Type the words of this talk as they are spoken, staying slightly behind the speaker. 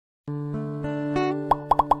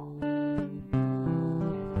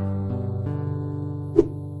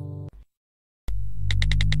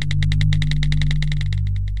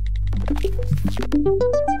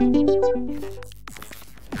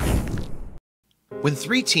When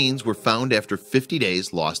three teens were found after 50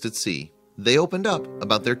 days lost at sea, they opened up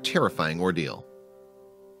about their terrifying ordeal.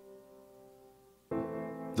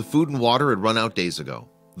 The food and water had run out days ago.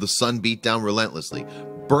 The sun beat down relentlessly,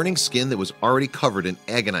 burning skin that was already covered in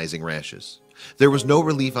agonizing rashes. There was no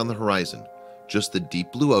relief on the horizon, just the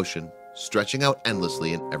deep blue ocean stretching out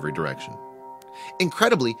endlessly in every direction.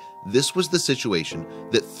 Incredibly, this was the situation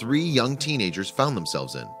that three young teenagers found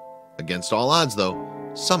themselves in. Against all odds,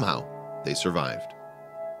 though, somehow they survived.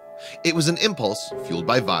 It was an impulse fueled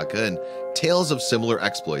by vodka and tales of similar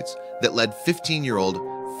exploits that led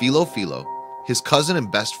 15-year-old Philo, his cousin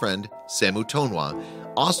and best friend Samu Tonwa,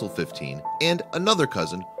 also 15, and another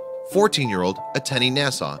cousin, 14-year-old Ateni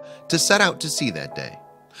Nassau, to set out to sea that day.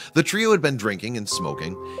 The trio had been drinking and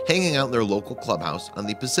smoking, hanging out in their local clubhouse on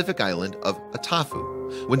the Pacific island of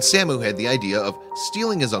Atafu, when Samu had the idea of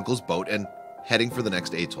stealing his uncle's boat and heading for the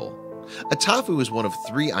next atoll. Atafu is one of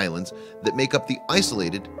three islands that make up the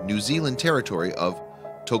isolated New Zealand territory of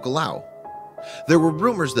Tokelau. There were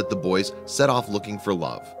rumors that the boys set off looking for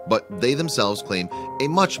love, but they themselves claim a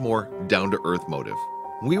much more down-to-earth motive.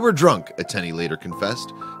 "We were drunk," Ateni later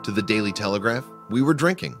confessed to the Daily Telegraph. "We were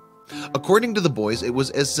drinking." According to the boys, it was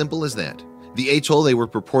as simple as that. The atoll they were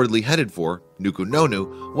purportedly headed for,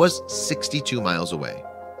 Nukunonu, was 62 miles away.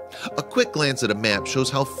 A quick glance at a map shows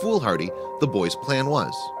how foolhardy the boys' plan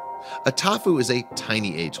was. Atafu is a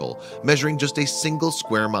tiny atoll, measuring just a single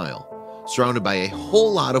square mile, surrounded by a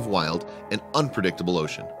whole lot of wild and unpredictable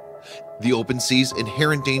ocean. The open sea's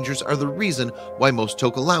inherent dangers are the reason why most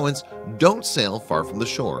Tokelauans don't sail far from the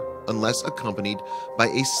shore unless accompanied by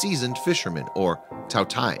a seasoned fisherman or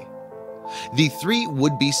tautai. The three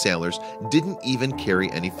would-be sailors didn't even carry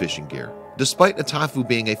any fishing gear, despite Atafu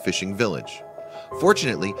being a fishing village.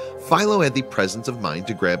 Fortunately, Philo had the presence of mind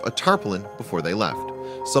to grab a tarpaulin before they left,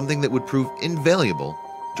 something that would prove invaluable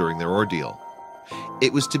during their ordeal.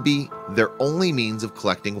 It was to be their only means of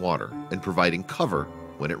collecting water and providing cover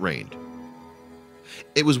when it rained.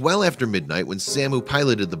 It was well after midnight when Samu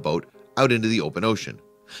piloted the boat out into the open ocean.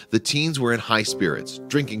 The teens were in high spirits,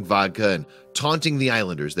 drinking vodka and taunting the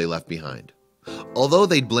islanders they left behind. Although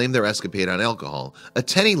they'd blamed their escapade on alcohol,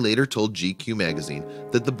 Ateni later told GQ magazine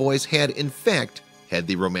that the boys had in fact had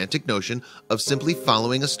the romantic notion of simply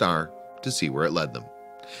following a star to see where it led them.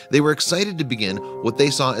 They were excited to begin what they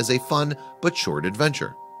saw as a fun but short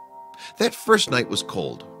adventure. That first night was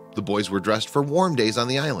cold. The boys were dressed for warm days on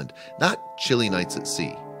the island, not chilly nights at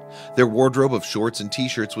sea. Their wardrobe of shorts and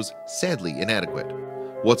t-shirts was sadly inadequate.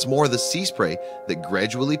 What's more, the sea spray that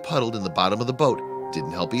gradually puddled in the bottom of the boat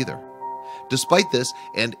didn't help either. Despite this,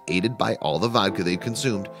 and aided by all the vodka they'd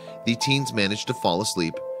consumed, the teens managed to fall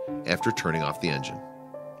asleep after turning off the engine.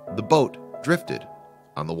 The boat drifted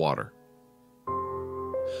on the water.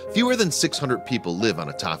 Fewer than 600 people live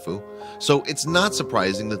on Atafu, so it's not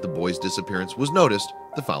surprising that the boys' disappearance was noticed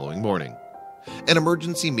the following morning. An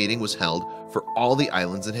emergency meeting was held for all the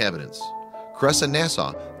island's inhabitants. Cressa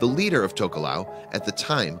Nassau, the leader of Tokelau at the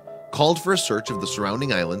time, called for a search of the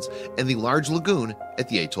surrounding islands and the large lagoon at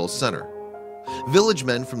the atoll's center. Village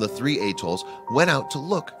men from the three atolls went out to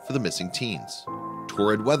look for the missing teens.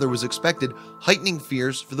 Torrid weather was expected, heightening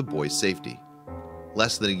fears for the boys' safety.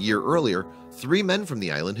 Less than a year earlier, 3 men from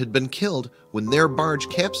the island had been killed when their barge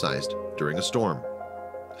capsized during a storm.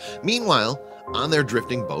 Meanwhile, on their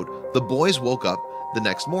drifting boat, the boys woke up the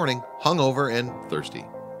next morning hungover and thirsty.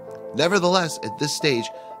 Nevertheless, at this stage,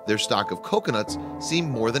 their stock of coconuts seemed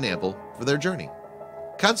more than ample for their journey.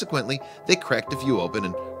 Consequently, they cracked a few open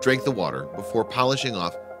and drank the water before polishing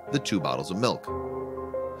off the 2 bottles of milk.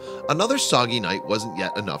 Another soggy night wasn't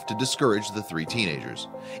yet enough to discourage the 3 teenagers.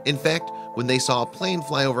 In fact, when they saw a plane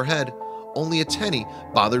fly overhead, only Ateni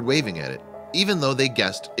bothered waving at it, even though they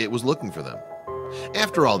guessed it was looking for them.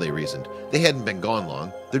 After all, they reasoned, they hadn't been gone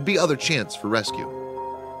long, there'd be other chance for rescue.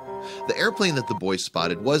 The airplane that the boys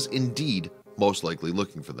spotted was indeed most likely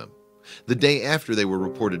looking for them. The day after they were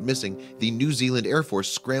reported missing, the New Zealand Air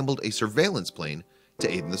Force scrambled a surveillance plane to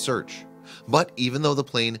aid in the search. But even though the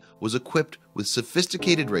plane was equipped with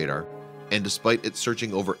sophisticated radar, and despite it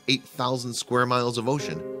searching over 8,000 square miles of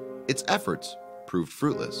ocean, its efforts proved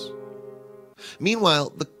fruitless.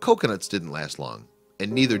 Meanwhile, the coconuts didn't last long,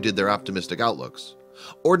 and neither did their optimistic outlooks.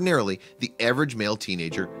 Ordinarily, the average male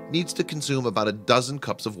teenager needs to consume about a dozen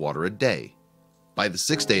cups of water a day. By the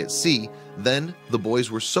 6th day at sea, then the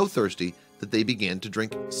boys were so thirsty that they began to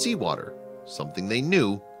drink seawater, something they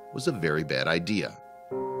knew was a very bad idea.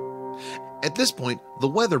 At this point, the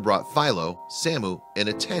weather brought Philo, Samu, and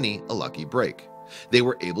Ateni a lucky break. They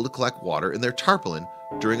were able to collect water in their tarpaulin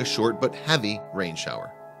during a short but heavy rain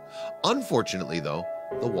shower. Unfortunately, though,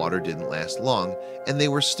 the water didn't last long, and they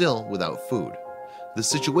were still without food. The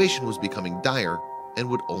situation was becoming dire and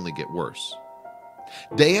would only get worse.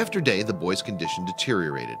 Day after day, the boys' condition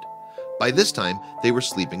deteriorated. By this time, they were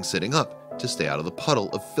sleeping sitting up to stay out of the puddle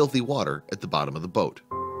of filthy water at the bottom of the boat.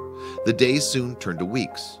 The days soon turned to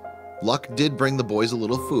weeks. Luck did bring the boys a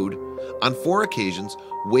little food. On 4 occasions,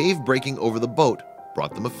 wave breaking over the boat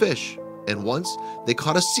brought them a fish, and once they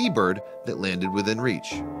caught a seabird that landed within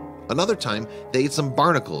reach. Another time, they ate some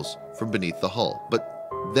barnacles from beneath the hull, but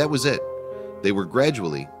that was it. They were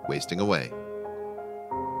gradually wasting away.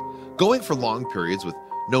 Going for long periods with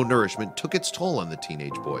no nourishment took its toll on the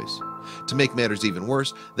teenage boys. To make matters even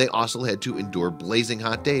worse, they also had to endure blazing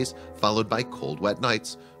hot days followed by cold, wet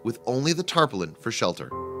nights with only the tarpaulin for shelter.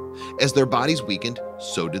 As their bodies weakened,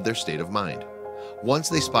 so did their state of mind. Once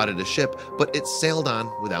they spotted a ship, but it sailed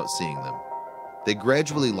on without seeing them. They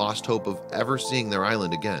gradually lost hope of ever seeing their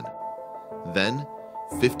island again. Then,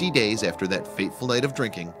 50 days after that fateful night of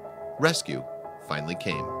drinking, rescue finally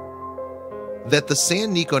came. That the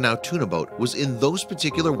San Nico Now tuna boat was in those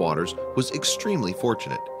particular waters was extremely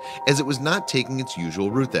fortunate, as it was not taking its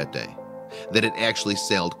usual route that day. That it actually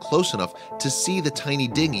sailed close enough to see the tiny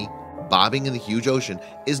dinghy bobbing in the huge ocean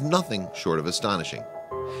is nothing short of astonishing.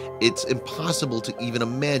 It's impossible to even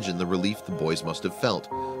imagine the relief the boys must have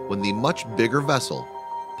felt when the much bigger vessel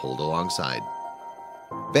pulled alongside.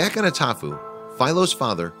 Back on Atafu, Philo's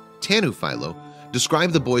father, Tanu Philo,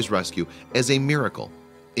 described the boys' rescue as a miracle.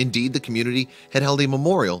 Indeed, the community had held a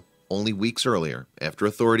memorial only weeks earlier after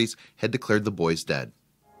authorities had declared the boys dead.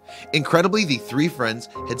 Incredibly, the 3 friends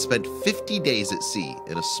had spent 50 days at sea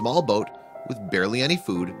in a small boat with barely any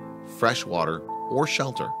food, fresh water, or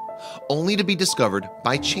shelter, only to be discovered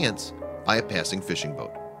by chance by a passing fishing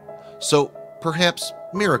boat. So perhaps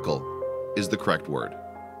miracle is the correct word.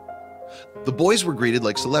 The boys were greeted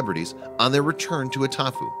like celebrities on their return to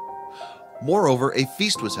Atafu. Moreover, a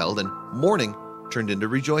feast was held and mourning turned into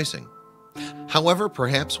rejoicing. However,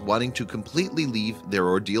 perhaps wanting to completely leave their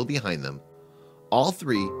ordeal behind them, all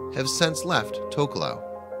 3 have since left Tokelau.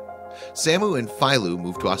 Samu and Philo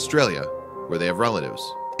moved to Australia, where they have relatives,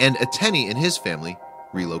 and Ateni and his family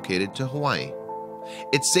relocated to Hawaii.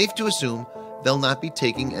 It's safe to assume they'll not be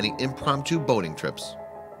taking any impromptu boating trips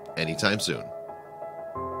anytime soon.